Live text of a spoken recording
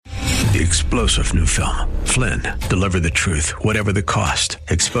The explosive new film, Flynn, deliver the truth, whatever the cost,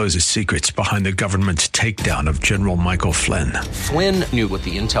 exposes secrets behind the government's takedown of General Michael Flynn. Flynn knew what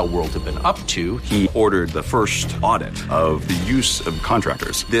the intel world had been up to. He ordered the first audit of the use of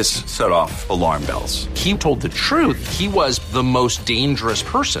contractors. This set off alarm bells. He told the truth. He was the most dangerous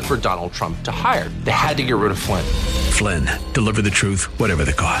person for Donald Trump to hire. They had to get rid of Flynn. Flynn, deliver the truth, whatever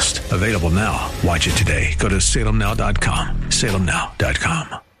the cost. Available now. Watch it today. Go to salemnow.com.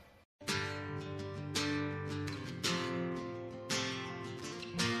 salemnow.com.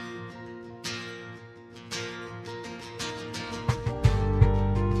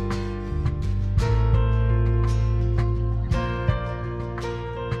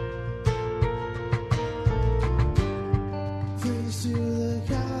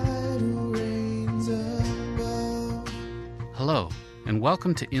 Hello, and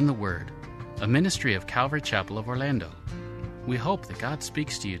welcome to In the Word, a ministry of Calvary Chapel of Orlando. We hope that God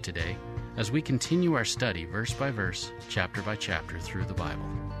speaks to you today as we continue our study verse by verse, chapter by chapter through the Bible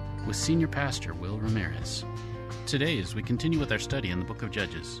with Senior Pastor Will Ramirez. Today, as we continue with our study in the book of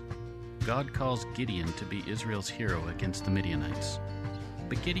Judges, God calls Gideon to be Israel's hero against the Midianites,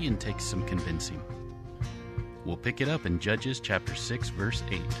 but Gideon takes some convincing. We'll pick it up in Judges chapter 6, verse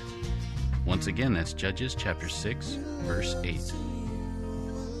 8. Once again, that's Judges chapter 6, verse 8.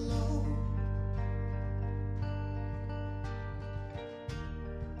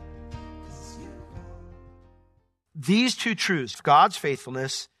 These two truths, God's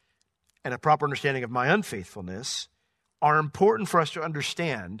faithfulness and a proper understanding of my unfaithfulness, are important for us to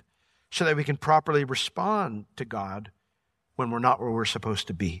understand so that we can properly respond to God when we're not where we're supposed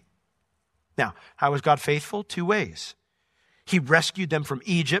to be. Now, how is God faithful? Two ways. He rescued them from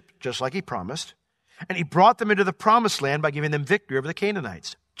Egypt, just like he promised, and he brought them into the promised land by giving them victory over the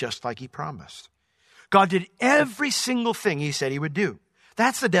Canaanites, just like he promised. God did every single thing he said he would do.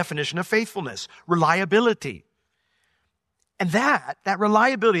 That's the definition of faithfulness, reliability. And that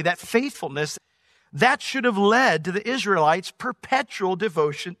reliability, that faithfulness, that should have led to the Israelites' perpetual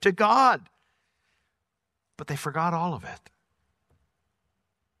devotion to God. But they forgot all of it.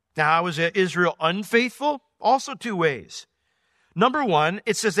 Now, how was Israel unfaithful? Also two ways. Number one,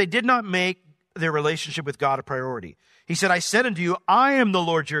 it says they did not make their relationship with God a priority. He said, I said unto you, I am the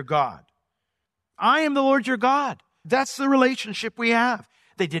Lord your God. I am the Lord your God. That's the relationship we have.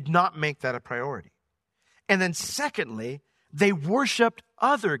 They did not make that a priority. And then secondly, they worshiped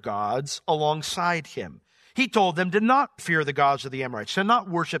other gods alongside him. He told them to not fear the gods of the Amorites, to not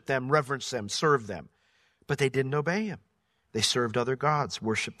worship them, reverence them, serve them. But they didn't obey him. They served other gods,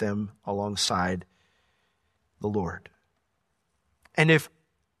 worshiped them alongside the Lord. And if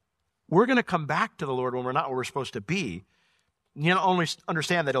we're going to come back to the Lord when we're not where we're supposed to be, you not only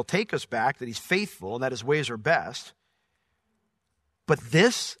understand that he'll take us back, that he's faithful and that his ways are best, but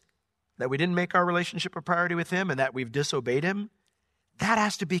this, that we didn't make our relationship a priority with him and that we've disobeyed him, that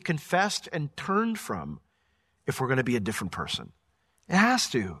has to be confessed and turned from if we're going to be a different person. It has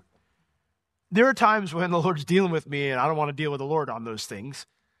to. There are times when the Lord's dealing with me and I don't want to deal with the Lord on those things.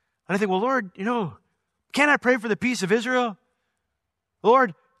 And I think, well, Lord, can't I pray for the peace of Israel?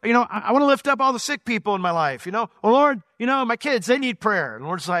 Lord, I want to lift up all the sick people in my life, Well, Lord, my kids, they need prayer. And the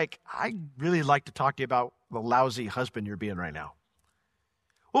Lord's like, I really like to talk to you about the lousy husband you're being right now.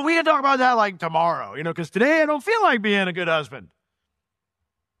 Well, we can talk about that like tomorrow, because today I don't feel like being a good husband.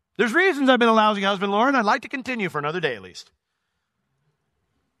 There's reasons I've been a lousy husband, Lord, and I'd like to continue for another day at least.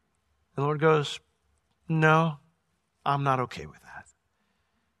 And the Lord goes, no, I'm not okay with that.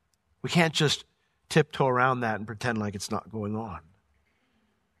 We can't just tiptoe around that and pretend like it's not going on.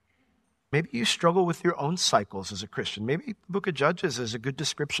 Maybe you struggle with your own cycles as a Christian. Maybe the book of Judges is a good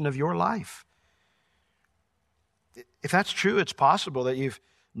description of your life. If that's true, it's possible that you've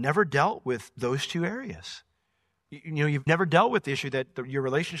never dealt with those two areas. You've never dealt with the issue that your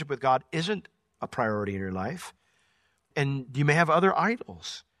relationship with God isn't a priority in your life. And you may have other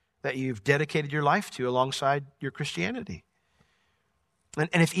idols that you've dedicated your life to alongside your Christianity. And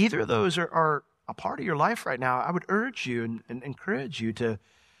if either of those are a part of your life right now, I would urge you and encourage you to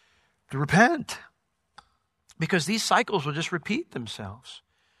repent, because these cycles will just repeat themselves.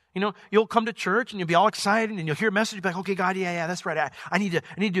 You'll come to church and you'll be all excited and you'll hear a message, you'll be like, okay, God, yeah, that's right. I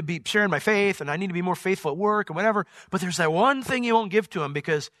need to be sharing my faith and I need to be more faithful at work and whatever. But there's that one thing you won't give to him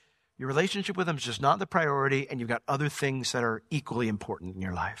because your relationship with him is just not the priority and you've got other things that are equally important in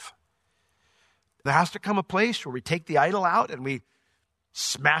your life. There has to come a place where we take the idol out and we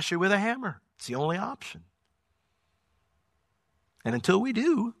smash it with a hammer. It's the only option. And until we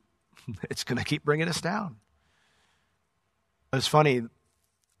do, it's going to keep bringing us down. It's funny.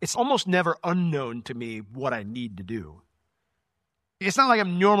 It's almost never unknown to me what I need to do. It's not like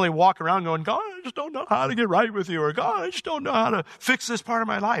I'm normally walking around going, God, I just don't know how to get right with you, or God, I just don't know how to fix this part of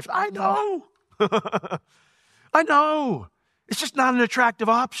my life. I know. I know. It's just not an attractive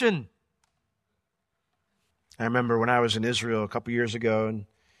option. I remember when I was in Israel a couple years ago, and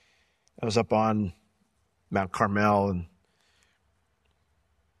I was up on Mount Carmel and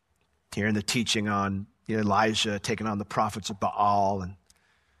hearing the teaching on Elijah taking on the prophets of Baal and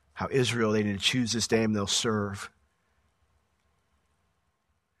how Israel, they need to choose this day and they'll serve.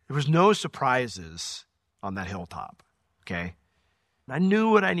 There was no surprises on that hilltop, okay? I knew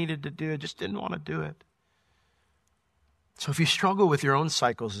what I needed to do. I just didn't want to do it. So if you struggle with your own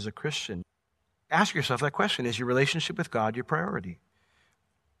cycles as a Christian, ask yourself that question. Is your relationship with God your priority?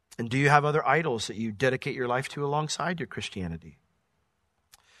 And do you have other idols that you dedicate your life to alongside your Christianity?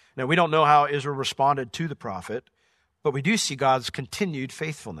 Now, we don't know how Israel responded to the prophet, but we do see God's continued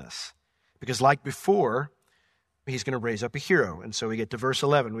faithfulness. Because like before, he's going to raise up a hero. And so we get to verse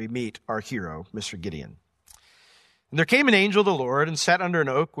 11. We meet our hero, Mr. Gideon. And there came an angel of the Lord and sat under an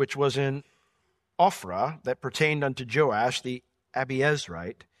oak which was in Ophrah that pertained unto Joash the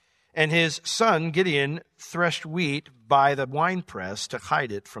Abiezrite. And his son Gideon threshed wheat by the winepress to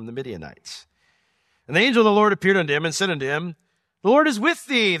hide it from the Midianites. And the angel of the Lord appeared unto him and said unto him, The Lord is with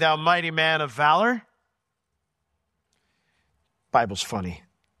thee, thou mighty man of valor. Bible's funny.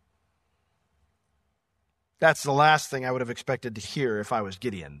 That's the last thing I would have expected to hear if I was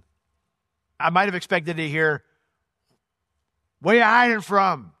Gideon. I might have expected to hear, where you hiding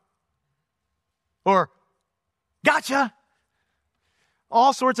from? Or, gotcha.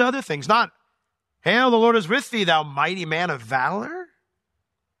 All sorts of other things. Not, hail, the Lord is with thee, thou mighty man of valor.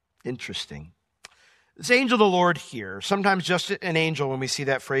 Interesting. This angel of the Lord here, sometimes just an angel when we see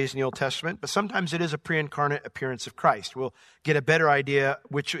that phrase in the Old Testament, but sometimes it is a pre-incarnate appearance of Christ. We'll get a better idea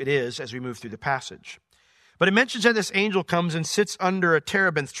which it is as we move through the passage. But it mentions that this angel comes and sits under a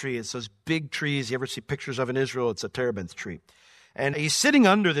terebinth tree. It's those big trees you ever see pictures of in Israel. It's a terebinth tree. And he's sitting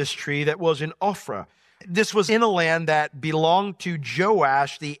under this tree that was in Ophrah. This was in a land that belonged to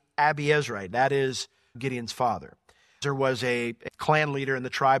Joash the Abiezrite. That is Gideon's father. There was a clan leader in the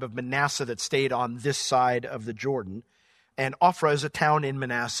tribe of Manasseh that stayed on this side of the Jordan. And Ophrah is a town in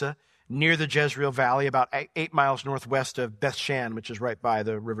Manasseh near the Jezreel Valley, about 8 miles northwest of Bethshan, which is right by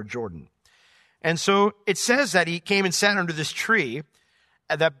the River Jordan. And so it says that he came and sat under this tree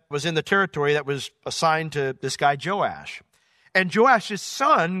that was in the territory that was assigned to this guy Joash. And Joash's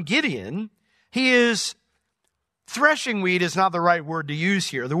son, Gideon, he is threshing wheat is not the right word to use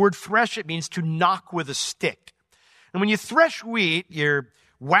here. The word thresh, it means to knock with a stick. And when you thresh wheat, you're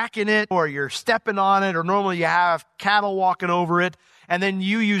whacking it or you're stepping on it, or normally you have cattle walking over it, and then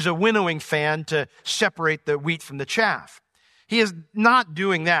you use a winnowing fan to separate the wheat from the chaff. He is not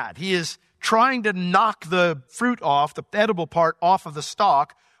doing that. He is trying to knock the fruit off, the edible part off of the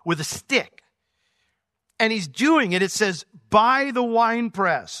stalk with a stick. And he's doing it, it says, by the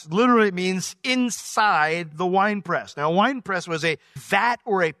winepress. Literally it means inside the winepress. Now, a winepress was a vat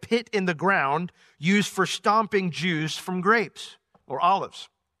or a pit in the ground used for stomping juice from grapes or olives.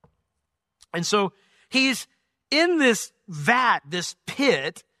 And so he's in this vat, this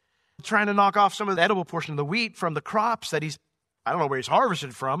pit, trying to knock off some of the edible portion of the wheat from the crops that I don't know where he's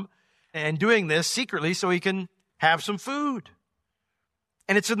harvested from, and doing this secretly so he can have some food.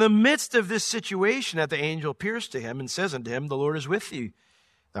 And it's in the midst of this situation that the angel appears to him and says unto him, The Lord is with you,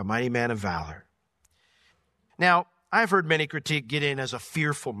 thou mighty man of valor. Now, I've heard many critique Gideon as a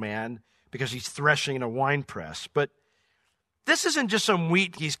fearful man because he's threshing in a winepress. But this isn't just some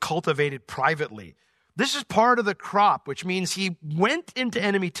wheat he's cultivated privately. This is part of the crop, which means he went into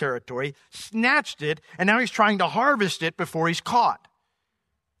enemy territory, snatched it, and now he's trying to harvest it before he's caught.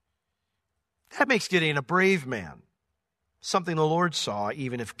 That makes Gideon a brave man. Something the Lord saw,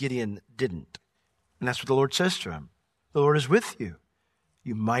 even if Gideon didn't. And that's what the Lord says to him. The Lord is with you,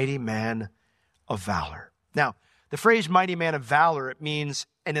 you mighty man of valor. Now, the phrase mighty man of valor, it means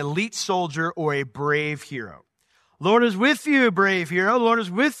an elite soldier or a brave hero. Lord is with you, brave hero. The Lord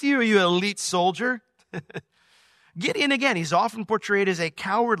is with you, you elite soldier. Gideon, again, he's often portrayed as a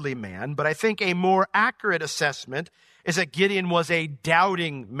cowardly man, but I think a more accurate assessment is that Gideon was a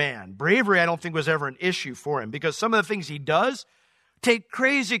doubting man. Bravery, I don't think, was ever an issue for him because some of the things he does take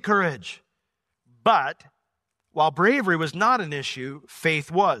crazy courage. But while bravery was not an issue, faith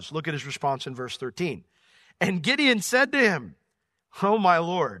was. Look at his response in verse 13. And Gideon said to him, O my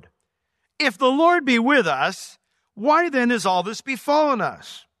Lord, if the Lord be with us, why then is all this befallen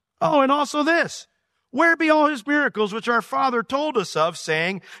us? Oh, and also this, where be all his miracles which our father told us of,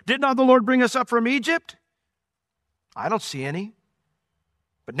 saying, did not the Lord bring us up from Egypt? I don't see any.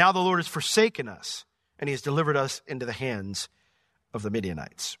 But now the Lord has forsaken us, and he has delivered us into the hands of the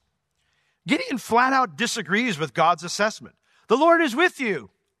Midianites. Gideon flat out disagrees with God's assessment. The Lord is with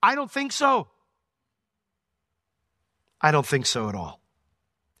you. I don't think so. I don't think so at all.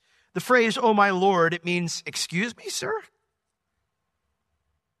 The phrase, "Oh my Lord," it means, "Excuse me, sir?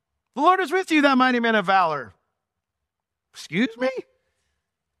 The Lord is with you, thou mighty man of valor." Excuse me?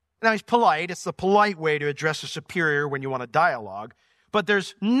 Now he's polite. It's the polite way to address a superior when you want a dialogue. But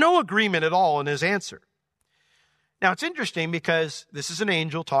there's no agreement at all in his answer. Now it's interesting because this is an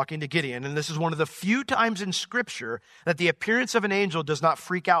angel talking to Gideon, and this is one of the few times in Scripture that the appearance of an angel does not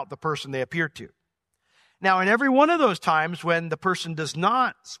freak out the person they appear to. Now, in every one of those times when the person does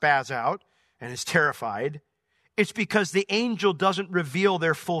not spaz out and is terrified, it's because the angel doesn't reveal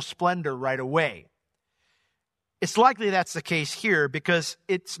their full splendor right away. It's likely that's the case here because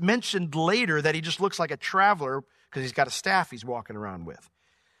it's mentioned later that he just looks like a traveler because he's got a staff he's walking around with,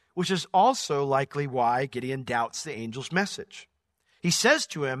 which is also likely why Gideon doubts the angel's message. He says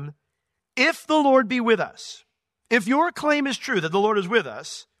to him, "If the Lord be with us, if your claim is true that the Lord is with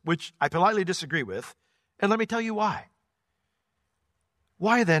us," which I politely disagree with, and let me tell you why.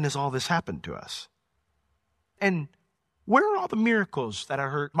 Why then has all this happened to us? And where are all the miracles that I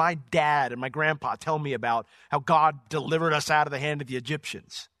heard my dad and my grandpa tell me about how God delivered us out of the hand of the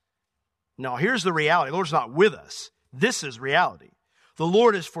Egyptians? No, here's the reality. The Lord's not with us. This is reality. The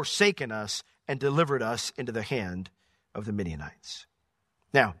Lord has forsaken us and delivered us into the hand of the Midianites.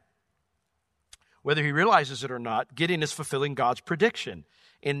 Now, whether he realizes it or not, Gideon is fulfilling God's prediction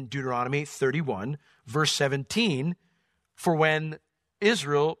in Deuteronomy 31, verse 17, for when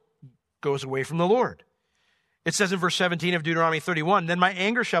Israel goes away from the Lord. It says in verse 17 of Deuteronomy 31, "Then my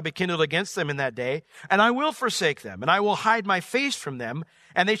anger shall be kindled against them in that day, and I will forsake them, and I will hide my face from them,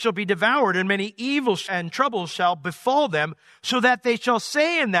 and they shall be devoured, and many evils and troubles shall befall them, so that they shall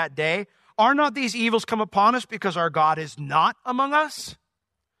say in that day, are not these evils come upon us because our God is not among us?"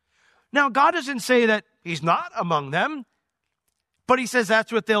 Now, God doesn't say that he's not among them, but he says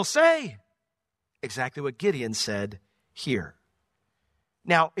that's what they'll say. Exactly what Gideon said here.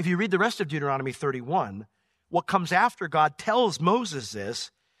 Now, if you read the rest of Deuteronomy 31, what comes after God tells Moses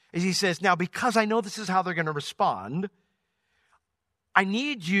this is he says, "Now, because I know this is how they're going to respond, I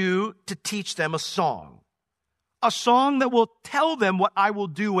need you to teach them a song that will tell them what I will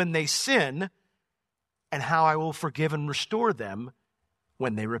do when they sin and how I will forgive and restore them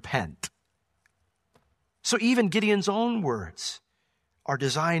when they repent." So even Gideon's own words are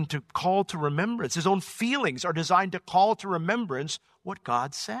designed to call to remembrance. His own feelings are designed to call to remembrance what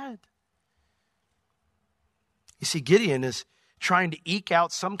God said. You see, Gideon is trying to eke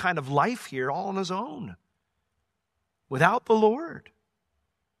out some kind of life here all on his own, without the Lord.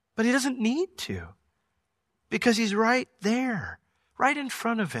 But he doesn't need to, because he's right there, right in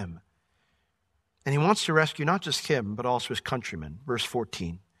front of him. And he wants to rescue not just him, but also his countrymen. Verse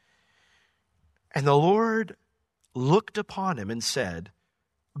 14. "And the Lord looked upon him and said,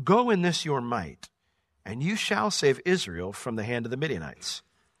 Go in this your might, and you shall save Israel from the hand of the Midianites.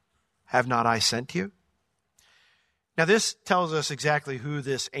 Have not I sent you?" Now this tells us exactly who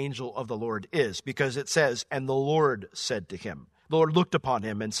this angel of the Lord is, because it says, "And the Lord said to him." The Lord looked upon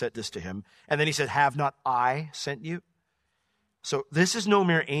him and said this to him. And then he said, "Have not I sent you?" So this is no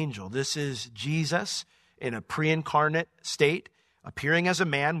mere angel. This is Jesus in a pre-incarnate state, appearing as a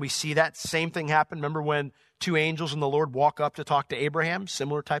man. We see that same thing happen. Remember when two angels and the Lord walk up to talk to Abraham?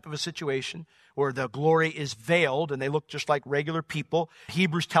 Similar type of a situation where the glory is veiled and they look just like regular people.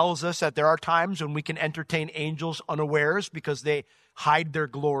 Hebrews tells us that there are times when we can entertain angels unawares because they hide their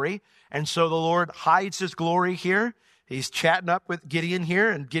glory. And so the Lord hides his glory here. He's chatting up with Gideon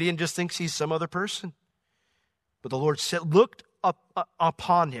here, and Gideon just thinks he's some other person. But the Lord looked up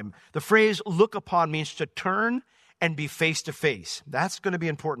upon him. The phrase "look upon" means to turn and be face to face. That's going to be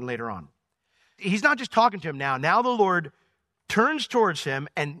important later on. He's not just talking to him now. Now the Lord turns towards him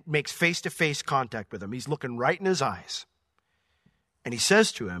and makes face to face contact with him. He's looking right in his eyes. And he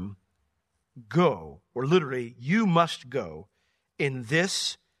says to him, "Go," or literally, "you must go in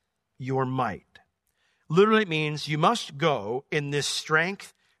this your might." Literally, it means you must go in this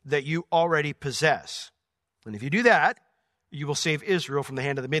strength that you already possess. And if you do that, you will save Israel from the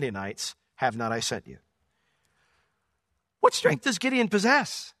hand of the Midianites. Have not I sent you? What strength does Gideon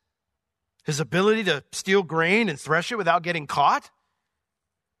possess? His ability to steal grain and thresh it without getting caught?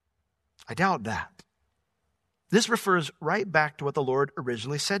 I doubt that. This refers right back to what the Lord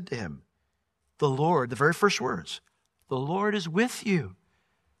originally said to him. The Lord, the very first words, "The Lord is with you,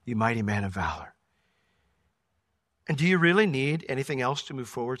 you mighty man of valor." And do you really need anything else to move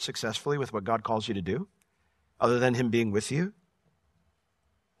forward successfully with what God calls you to do, other than him being with you?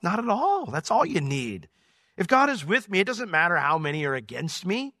 Not at all. That's all you need. If God is with me, it doesn't matter how many are against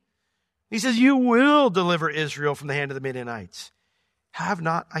me. He says, you will deliver Israel from the hand of the Midianites. Have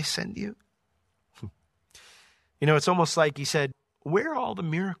not I sent you? You know, it's almost like he said, where are all the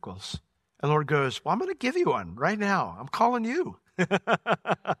miracles? And the Lord goes, well, I'm going to give you one right now. I'm calling you.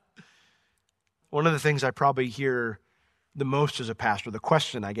 One of the things I probably hear the most as a pastor, the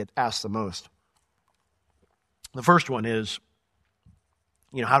question I get asked the most, the first one is,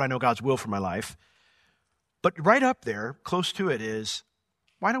 how do I know God's will for my life? But right up there, close to it is,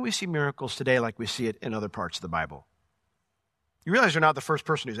 why don't we see miracles today like we see it in other parts of the Bible? You realize you're not the first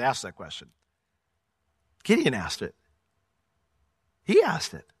person who's asked that question. Gideon asked it. He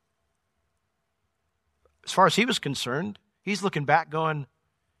asked it. As far as he was concerned, he's looking back going,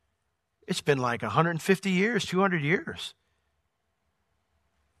 it's been like 150 years, 200 years.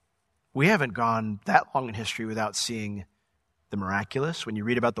 We haven't gone that long in history without seeing the miraculous. When you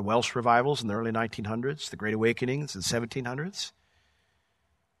read about the Welsh revivals in the early 1900s, the Great Awakenings in the 1700s,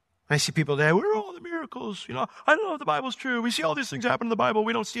 I see people today, where are all the miracles? I don't know if the Bible's true. We see all these things happen in the Bible.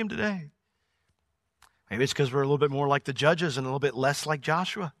 We don't see them today. Maybe it's because we're a little bit more like the Judges and a little bit less like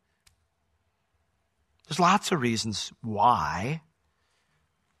Joshua. There's lots of reasons why.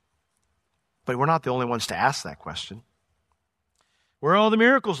 But we're not the only ones to ask that question. Where are all the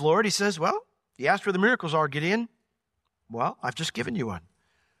miracles, Lord? He says, well, you asked where the miracles are, Gideon. Well, I've just given you one.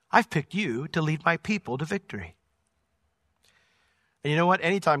 I've picked you to lead my people to victory. And you know what?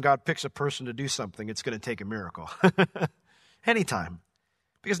 Anytime God picks a person to do something, it's going to take a miracle. Anytime.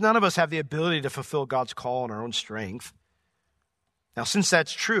 Because none of us have the ability to fulfill God's call in our own strength. Now, since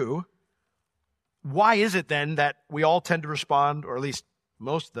that's true, why is it then that we all tend to respond, or at least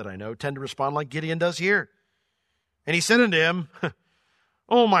most that I know, tend to respond like Gideon does here? And he said unto him,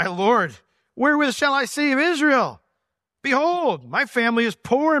 oh, my Lord, wherewith shall I save Israel? Behold, my family is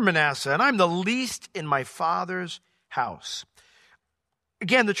poor in Manasseh, and I'm the least in my father's house.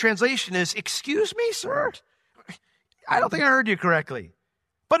 Again, the translation is, excuse me, sir? I don't think I heard you correctly.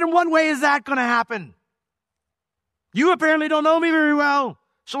 But in what way is that going to happen? You apparently don't know me very well,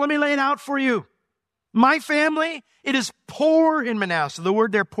 so let me lay it out for you. My family, it is poor in Manasseh. The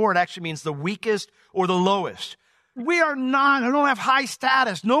word there, poor, it actually means the weakest or the lowest. We are not, I don't have high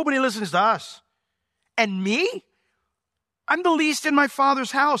status. Nobody listens to us. And me? I'm the least in my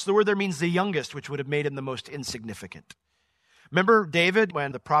father's house. The word there means the youngest, which would have made him the most insignificant. Remember David,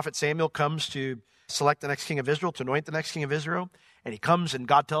 when the prophet Samuel comes to select the next king of Israel, to anoint the next king of Israel, and he comes and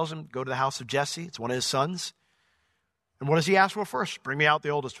God tells him, go to the house of Jesse. It's one of his sons. And what does he ask for first? Bring me out the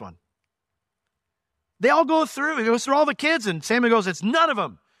oldest one. They all go through. He goes through all the kids, and Samuel goes, it's none of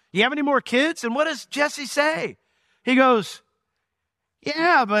them. You have any more kids? And what does Jesse say? He goes,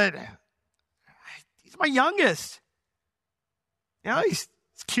 yeah, but he's my youngest. He's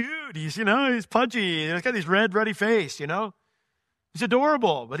cute. He's pudgy. He's got this red, ruddy face, He's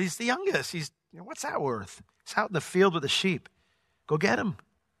adorable, but he's the youngest. What's that worth? He's out in the field with the sheep. Go get him.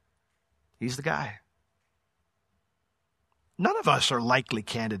 He's the guy. None of us are likely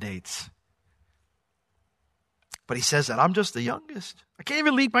candidates. But he says that I'm just the youngest. I can't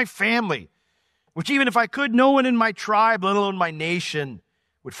even lead my family, which even if I could, no one in my tribe, let alone my nation,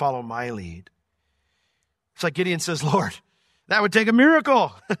 would follow my lead. It's like Gideon says, Lord, that would take a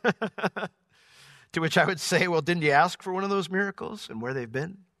miracle. To which I would say, well, didn't you ask for one of those miracles and where they've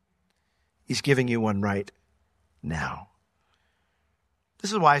been? He's giving you one right now.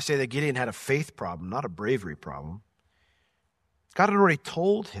 This is why I say that Gideon had a faith problem, not a bravery problem. God had already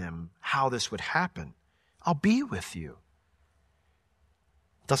told him how this would happen. I'll be with you.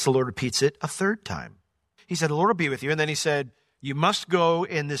 Thus the Lord repeats it a third time. He said, the Lord will be with you. And then he said, you must go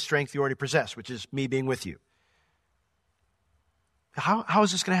in this strength you already possess, which is me being with you. How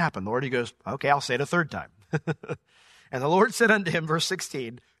is this going to happen, Lord? He goes, okay, I'll say it a third time. And the Lord said unto him, verse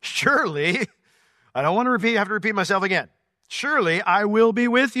 16, surely, I don't want to have to repeat myself again. Surely I will be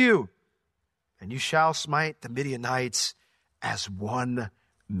with you, and you shall smite the Midianites as one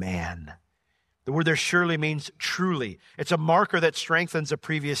man. The word there surely means truly. It's a marker that strengthens a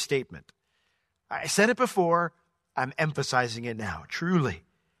previous statement. I said it before. I'm emphasizing it now. Truly.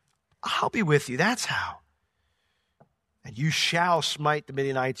 I'll be with you. That's how. And you shall smite the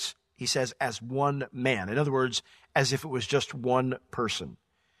Midianites, he says, as one man. In other words, as if it was just one person.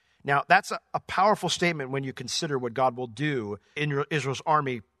 Now, that's a powerful statement when you consider what God will do in Israel's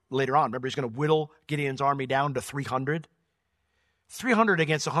army later on. Remember, he's going to whittle Gideon's army down to 300. 300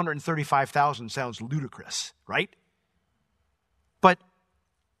 against 135,000 sounds ludicrous, right? But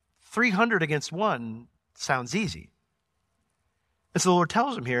 300 against one sounds easy. And so the Lord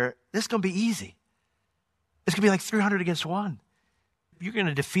tells him here, this is going to be easy. It's going to be like 300 against one. You're going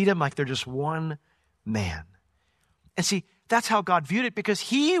to defeat them like they're just one man. And see, that's how God viewed it because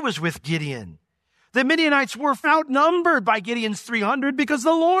he was with Gideon. The Midianites were outnumbered by Gideon's 300 because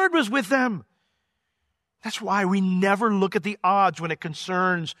the Lord was with them. That's why we never look at the odds when it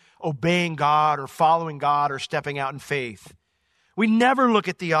concerns obeying God or following God or stepping out in faith. We never look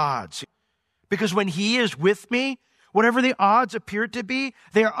at the odds because when he is with me, whatever the odds appear to be,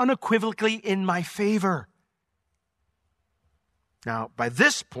 they are unequivocally in my favor. Now, by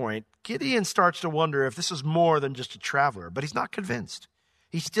this point, Gideon starts to wonder if this is more than just a traveler, but he's not convinced.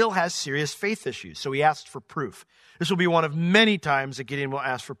 He still has serious faith issues, so he asks for proof. This will be one of many times that Gideon will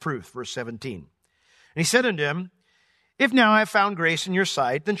ask for proof. Verse 17. And he said unto him, if now I have found grace in your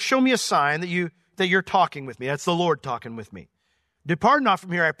sight, then show me a sign that you're talking with me. That's the Lord talking with me. Depart not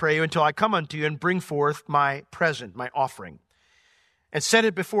from here, I pray you, until I come unto you and bring forth my present, my offering, and set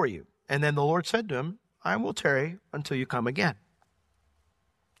it before you. And then the Lord said to him, I will tarry until you come again.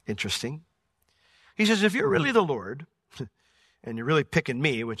 Interesting. He says, if you're really the Lord, and you're really picking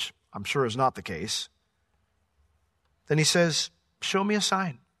me, which I'm sure is not the case, then he says, show me a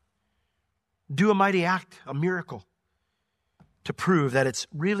sign. Do a mighty act, a miracle, to prove that it's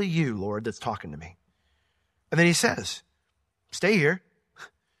really you, Lord, that's talking to me. And then he says, stay here.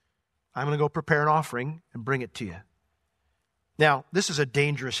 I'm going to go prepare an offering and bring it to you. Now, this is a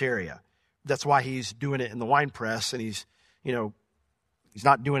dangerous area. That's why he's doing it in the wine press, and he's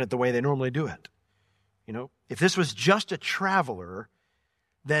not doing it the way they normally do it. If this was just a traveler,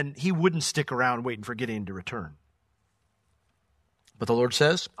 then he wouldn't stick around waiting for Gideon to return. But the Lord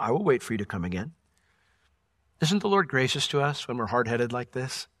says, I will wait for you to come again. Isn't the Lord gracious to us when we're hard-headed like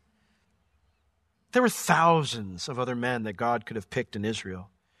this? There were thousands of other men that God could have picked in Israel.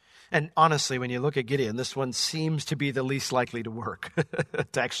 And honestly, when you look at Gideon, this one seems to be the least likely to work,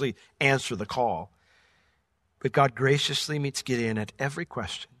 to actually answer the call. But God graciously meets Gideon at every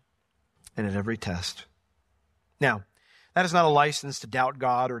question and at every test. Now, that is not a license to doubt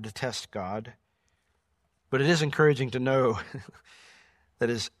God or to test God, but it is encouraging to know that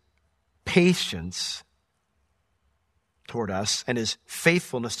his patience toward us and his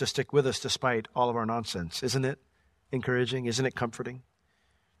faithfulness to stick with us despite all of our nonsense. Isn't it encouraging? Isn't it comforting?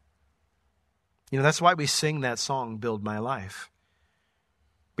 That's why we sing that song, Build My Life.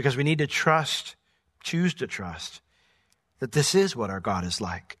 Because we need to choose to trust that this is what our God is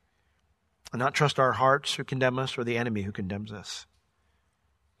like. And not trust our hearts who condemn us or the enemy who condemns us.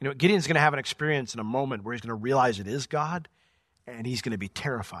 Gideon's going to have an experience in a moment where he's going to realize it is God, and he's going to be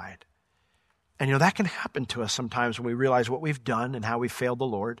terrified. And that can happen to us sometimes when we realize what we've done and how we failed the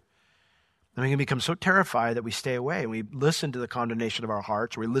Lord. And we can become so terrified that we stay away and we listen to the condemnation of our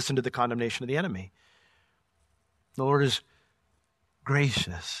hearts, or we listen to the condemnation of the enemy. The Lord is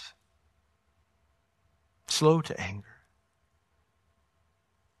gracious, slow to anger.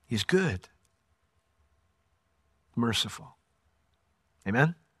 He's good, merciful.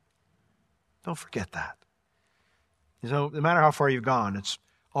 Amen? Don't forget that. No matter how far you've gone, it's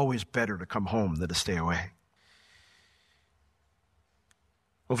always better to come home than to stay away.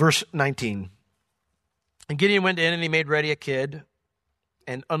 Well, verse 19. And Gideon went in and he made ready a kid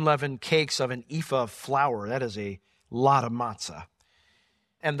and unleavened cakes of an ephah of flour. That is a lot of matzah.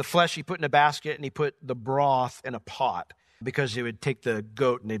 And the flesh he put in a basket, and he put the broth in a pot, because he would take the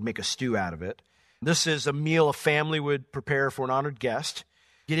goat and they'd make a stew out of it. This is a meal a family would prepare for an honored guest.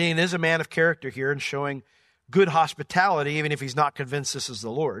 Gideon is a man of character here and showing good hospitality, even if he's not convinced this is the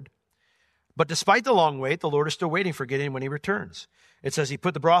Lord. But despite the long wait, the Lord is still waiting for Gideon when he returns. It says he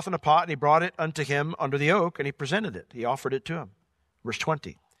put the broth in a pot and he brought it unto him under the oak, and he presented it. He offered it to him. Verse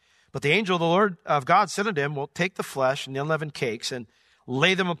 20. But the angel of the Lord of God said unto him, well, take the flesh and the unleavened cakes and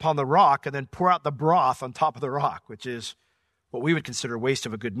lay them upon the rock, and then pour out the broth on top of the rock, which is what we would consider a waste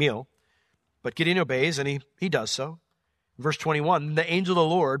of a good meal. But Gideon obeys, and he does so. Verse 21, the angel of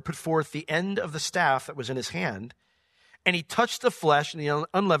the Lord put forth the end of the staff that was in his hand, and he touched the flesh and the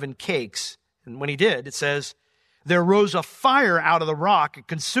unleavened cakes. And when he did, it says, there rose a fire out of the rock and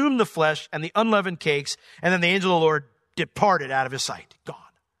consumed the flesh and the unleavened cakes, and then the angel of the Lord departed out of his sight. Gone.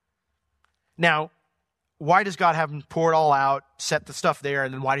 Now, why does God have him pour it all out, set the stuff there,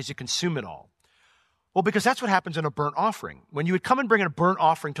 and then why does he consume it all? Well, because that's what happens in a burnt offering. When you would come and bring a burnt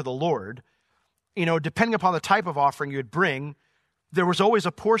offering to the Lord, depending upon the type of offering you would bring, there was always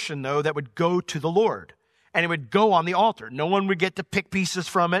a portion, though, that would go to the Lord. And it would go on the altar. No one would get to pick pieces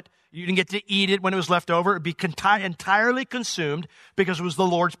from it. You didn't get to eat it when it was left over. It would be entirely consumed because it was the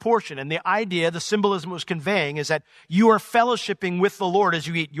Lord's portion. And the idea, the symbolism it was conveying is that you are fellowshipping with the Lord as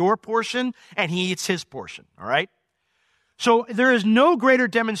you eat your portion and he eats his portion. All right? So there is no greater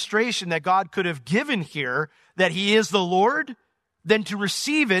demonstration that God could have given here that he is the Lord than to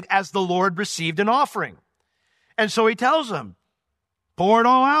receive it as the Lord received an offering. And so he tells them, pour it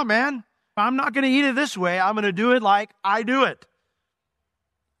all out, man. I'm not going to eat it this way. I'm going to do it like I do it.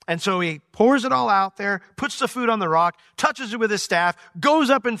 And so he pours it all out there, puts the food on the rock, touches it with his staff, goes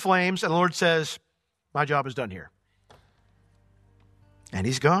up in flames, and the Lord says, my job is done here. And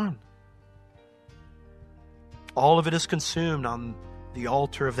he's gone. All of it is consumed on the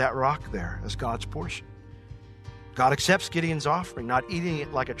altar of that rock there as God's portion. God accepts Gideon's offering, not eating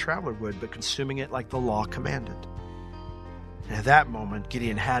it like a traveler would, but consuming it like the law commanded. And at that moment,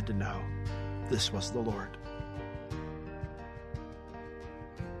 Gideon had to know this was the Lord.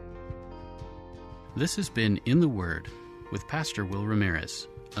 This has been In the Word with Pastor Will Ramirez,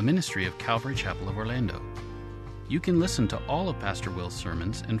 a ministry of Calvary Chapel of Orlando. You can listen to all of Pastor Will's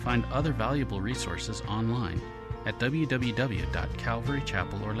sermons and find other valuable resources online at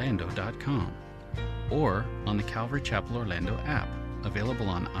www.calvarychapelorlando.com or on the Calvary Chapel Orlando app, available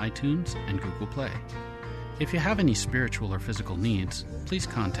on iTunes and Google Play. If you have any spiritual or physical needs, please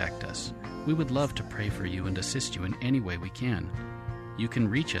contact us. We would love to pray for you and assist you in any way we can. You can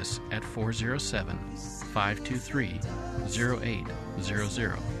reach us at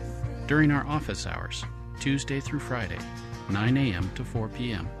 407-523-0800 during our office hours, Tuesday through Friday, 9 a.m. to 4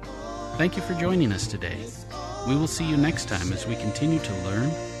 p.m. Thank you for joining us today. We will see you next time as we continue to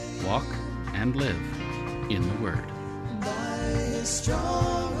learn, walk, and live in the Word.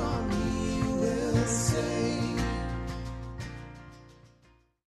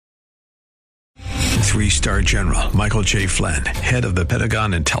 Three-star General Michael J. Flynn, head of the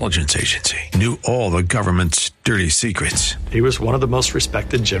Pentagon Intelligence Agency, knew all the government's dirty secrets. He was one of the most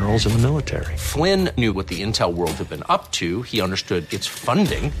respected generals in the military. Flynn knew what the intel world had been up to. He understood its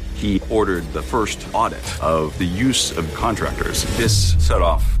funding. He ordered the first audit of the use of contractors. This set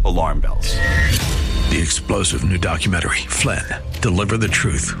off alarm bells. The explosive new documentary, Flynn, Deliver the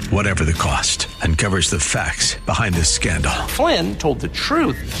Truth, Whatever the Cost, uncovers the facts behind this scandal. Flynn told the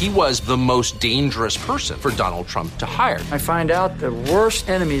truth. He was the most dangerous person for Donald Trump to hire. I find out the worst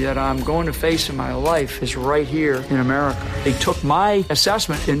enemy that I'm going to face in my life is right here in America. They took my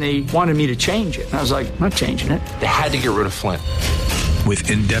assessment and they wanted me to change it. And I was like, I'm not changing it. They had to get rid of Flynn.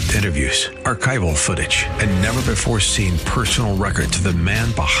 With in-depth interviews, archival footage, and never-before-seen personal records of the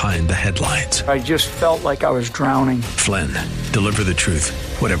man behind the headlines. I just felt like I was drowning. Flynn, Deliver the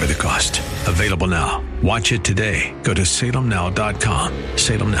Truth, Whatever the Cost. Available now. Watch it today. Go to salemnow.com.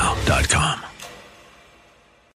 salemnow.com.